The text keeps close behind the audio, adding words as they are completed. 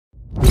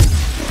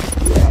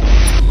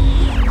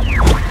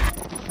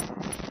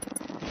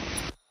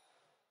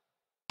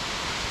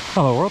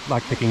Hello world,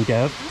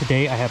 LockpickingDev.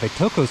 Today I have a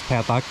Tokoz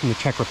padlock from the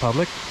Czech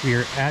Republic. We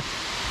are at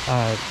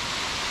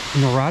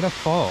Narada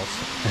Falls.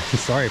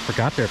 Sorry, I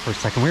forgot there for a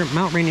second. We're at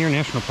Mount Rainier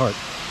National Park.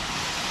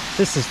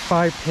 This is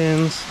 5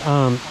 pins.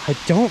 I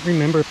don't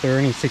remember if there are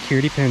any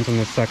security pins on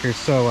this sucker,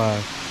 so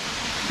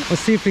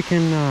let's see if we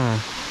can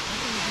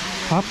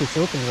pop this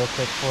open real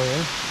quick for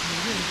you.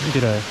 Let me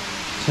get a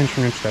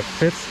tension wrench that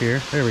fits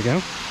here. There we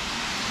go.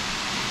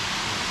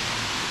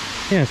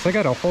 Yeah, so I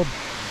got a whole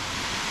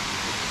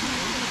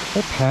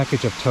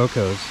package of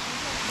Tokoz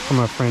from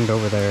a friend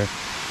over there.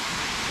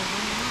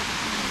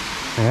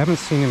 I haven't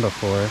seen him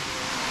before.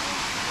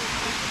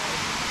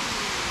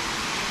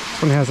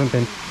 This one hasn't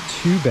been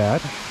too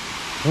bad.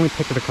 I've only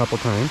picked it a couple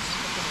times.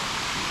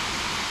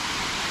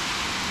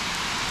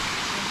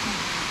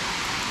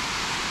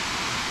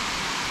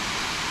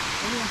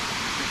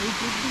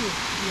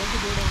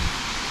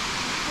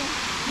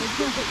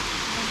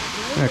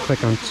 I'm gonna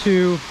click on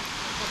 2.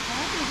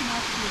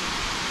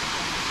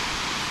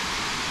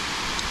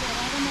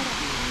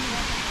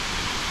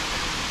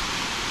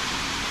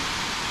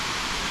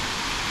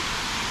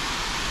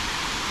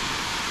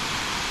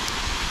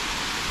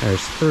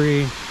 There's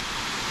 3.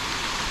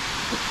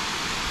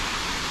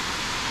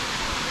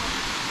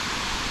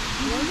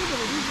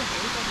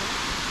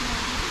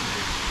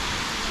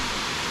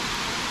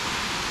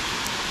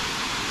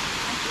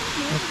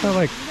 That's got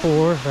like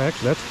 4.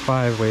 Actually, that's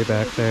 5 way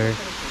back there.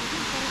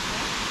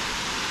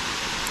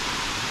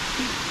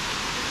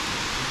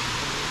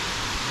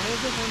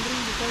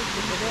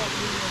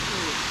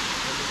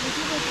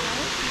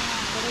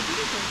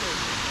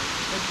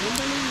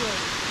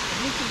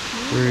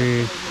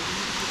 Three.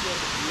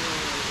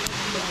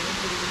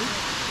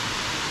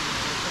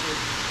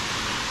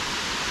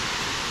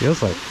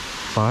 Feels like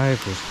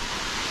 5 is...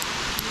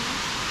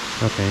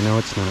 Okay, no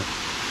it's not. I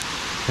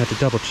have to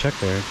double check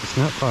there. It's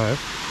not 5.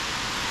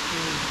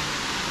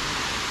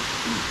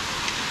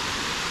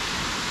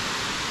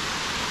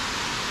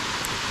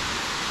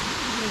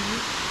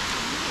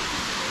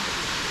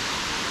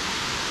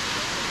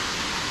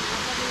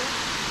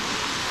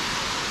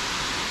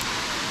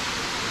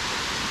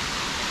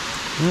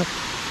 Not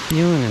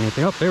feeling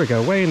anything. Oh, there we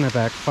go. Way in the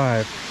back.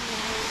 5.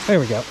 There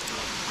we go.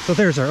 So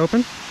there's our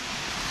open.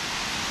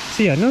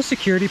 So yeah, no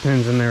security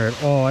pins in there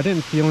at all. I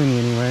didn't feel any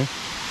anyway.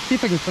 See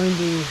if I can find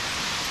the...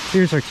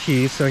 Here's our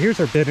keys. So here's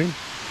our bidding.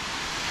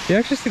 You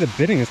actually see the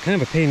bidding is kind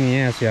of a pain in the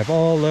ass. You have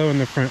all low in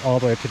the front, all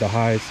the way up to the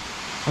highs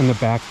on the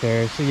back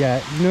there. So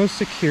yeah, no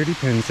security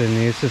pins in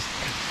these. Just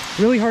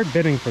really hard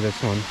bidding for this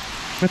one.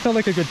 That felt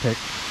like a good pick.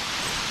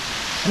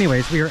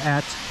 Anyways, we are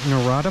at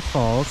Narada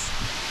Falls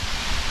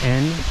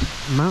and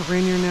Mount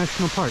Rainier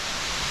National Park.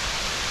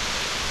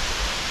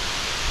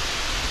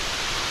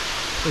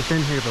 We've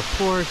been here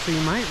before, so you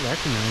might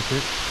recognize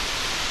it.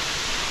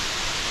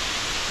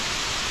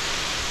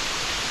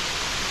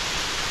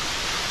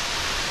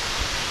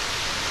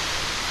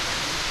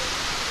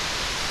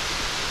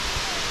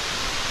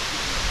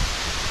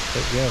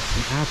 But yes,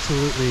 an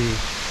absolutely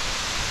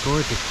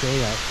gorgeous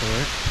day out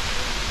there.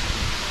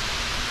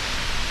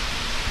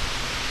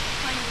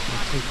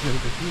 I'll take it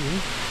over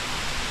here.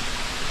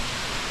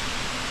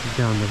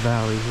 Down the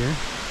valley here.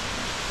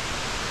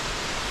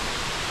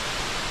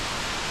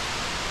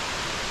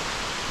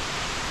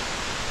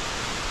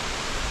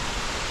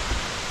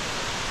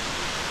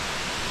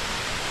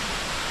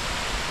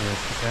 Yes,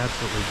 it's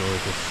absolutely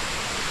gorgeous.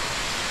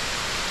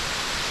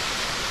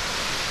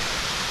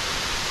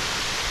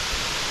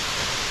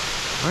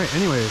 Alright,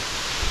 anyways,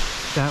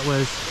 that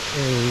was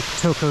a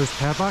Tokoz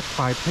padlock,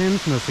 5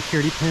 pins, no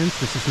security pins.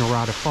 This is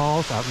Narada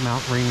Falls out in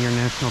Mount Rainier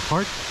National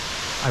Park.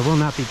 I will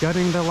not be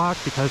gutting the lock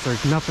because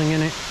there's nothing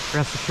in it.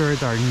 Rest assured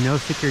there are no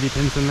security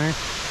pins in there.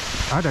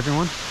 Alright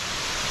everyone,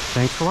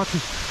 thanks for watching.